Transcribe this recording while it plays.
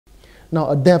Now,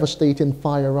 a devastating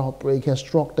fire outbreak has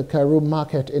struck the Karu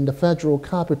Market in the Federal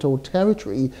Capital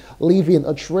Territory, leaving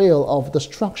a trail of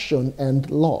destruction and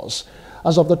loss.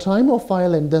 As of the time of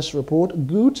filing this report,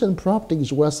 goods and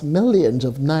properties worth millions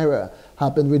of naira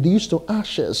have been reduced to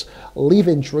ashes,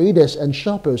 leaving traders and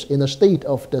shoppers in a state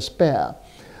of despair.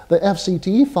 The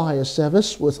FCT Fire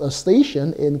Service, with a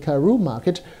station in Karu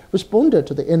Market, responded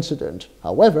to the incident.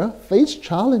 However, faced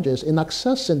challenges in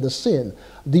accessing the scene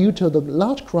due to the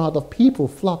large crowd of people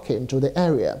flocking to the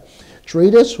area.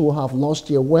 Traders who have lost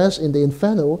their wares in the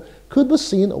Inferno could be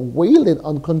seen wailing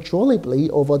uncontrollably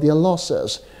over their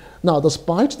losses. Now,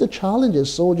 despite the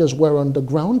challenges, soldiers were on the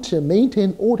ground to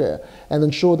maintain order and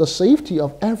ensure the safety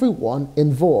of everyone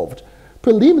involved.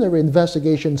 Preliminary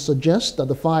investigations suggest that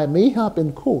the fire may have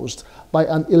been caused by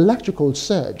an electrical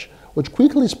surge, which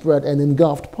quickly spread and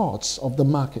engulfed parts of the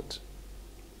market.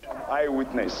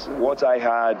 Eyewitness, what I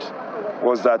heard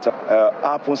was that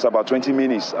happens about 20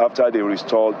 minutes after they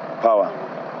restored power.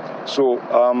 So,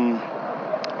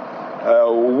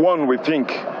 one would think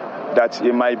that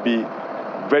it might be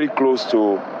very close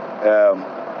to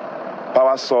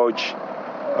power surge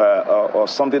or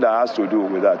something that has to do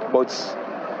with that. But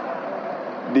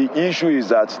the issue is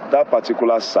that that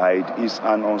particular side is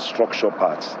an unstructured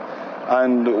part.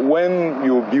 And when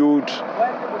you build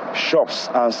shops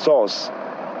and stores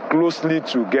closely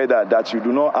together that you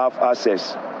do not have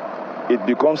access, it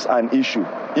becomes an issue,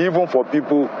 even for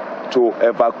people to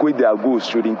evacuate their goods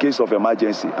should in case of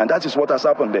emergency. And that is what has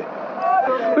happened there.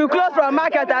 We closed from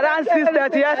market around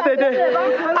 6:30 yesterday.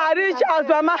 I reached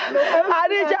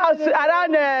house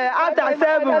around after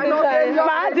 7.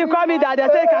 My auntie called me that they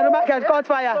say Karu Market caught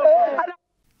fire.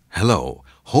 Hello,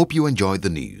 hope you enjoyed the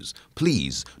news.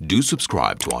 Please do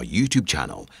subscribe to our YouTube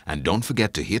channel and don't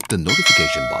forget to hit the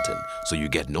notification button so you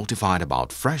get notified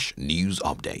about fresh news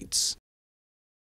updates.